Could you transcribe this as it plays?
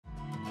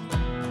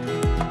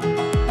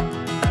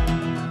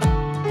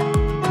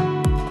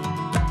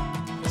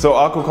So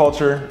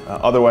aquaculture,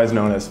 otherwise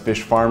known as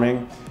fish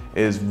farming,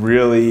 is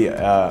really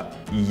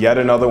yet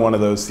another one of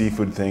those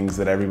seafood things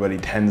that everybody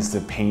tends to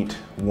paint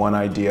one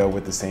idea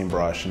with the same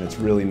brush, and it's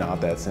really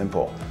not that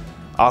simple.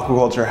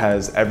 Aquaculture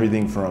has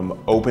everything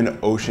from open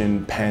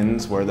ocean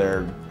pens where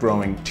they're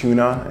growing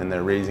tuna and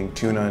they're raising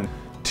tuna,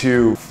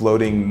 to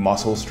floating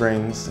mussel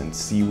strings and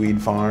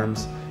seaweed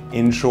farms,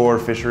 inshore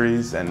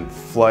fisheries and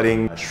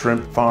flooding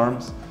shrimp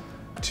farms,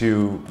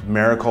 to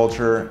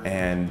mariculture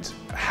and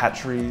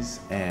hatcheries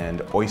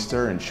and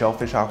oyster and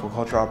shellfish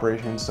aquaculture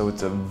operations. So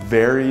it's a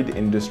varied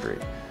industry,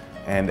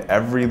 and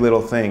every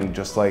little thing,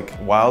 just like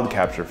wild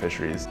capture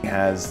fisheries,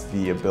 has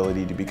the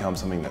ability to become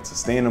something that's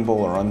sustainable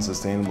or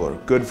unsustainable or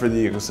good for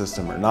the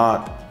ecosystem or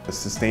not. The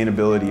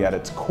sustainability at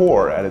its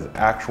core, at its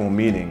actual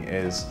meaning,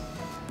 is,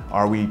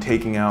 are we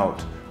taking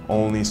out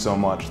only so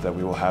much that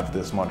we will have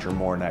this much or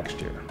more next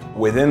year?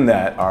 Within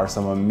that are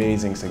some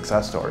amazing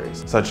success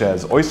stories, such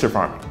as oyster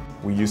farming.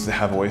 We used to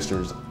have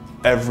oysters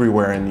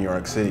everywhere in New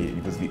York City.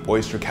 It was the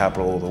oyster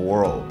capital of the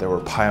world. There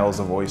were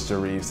piles of oyster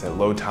reefs. At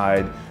low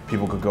tide,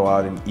 people could go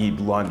out and eat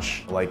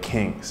lunch like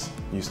kings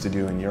used to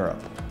do in Europe.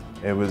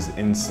 It was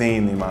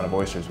insane the amount of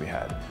oysters we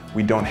had.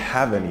 We don't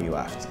have any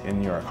left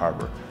in New York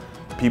Harbor.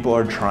 People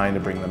are trying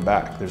to bring them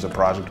back. There's a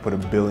project to put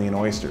 1 billion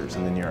oysters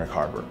in the New York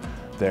Harbor.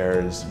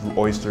 There's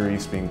oyster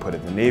reefs being put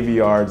at the Navy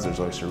yards, there's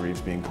oyster reefs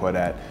being put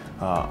at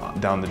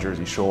down the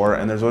Jersey Shore,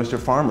 and there's oyster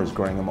farmers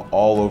growing them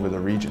all over the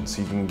region,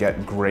 so you can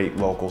get great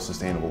local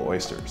sustainable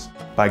oysters.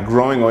 By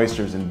growing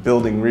oysters and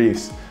building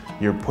reefs,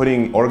 you're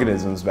putting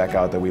organisms back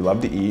out that we love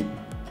to eat,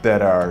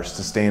 that are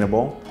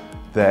sustainable,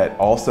 that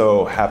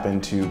also happen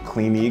to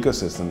clean the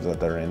ecosystems that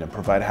they're in and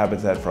provide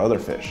habitat for other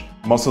fish.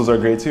 Mussels are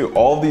great too.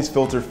 All of these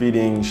filter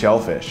feeding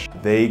shellfish,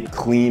 they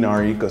clean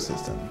our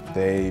ecosystem.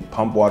 They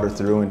pump water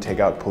through and take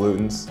out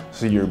pollutants.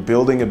 So you're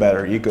building a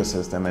better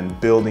ecosystem and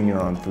building your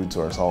own food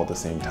source all at the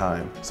same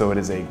time. So it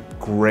is a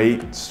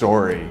great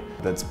story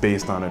that's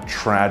based on a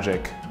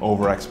tragic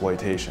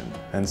overexploitation.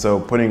 And so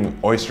putting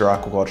oyster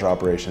aquaculture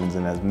operations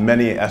in as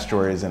many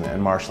estuaries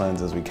and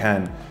marshlands as we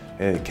can,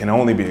 it can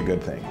only be a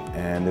good thing,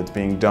 and it's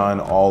being done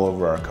all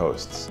over our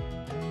coasts.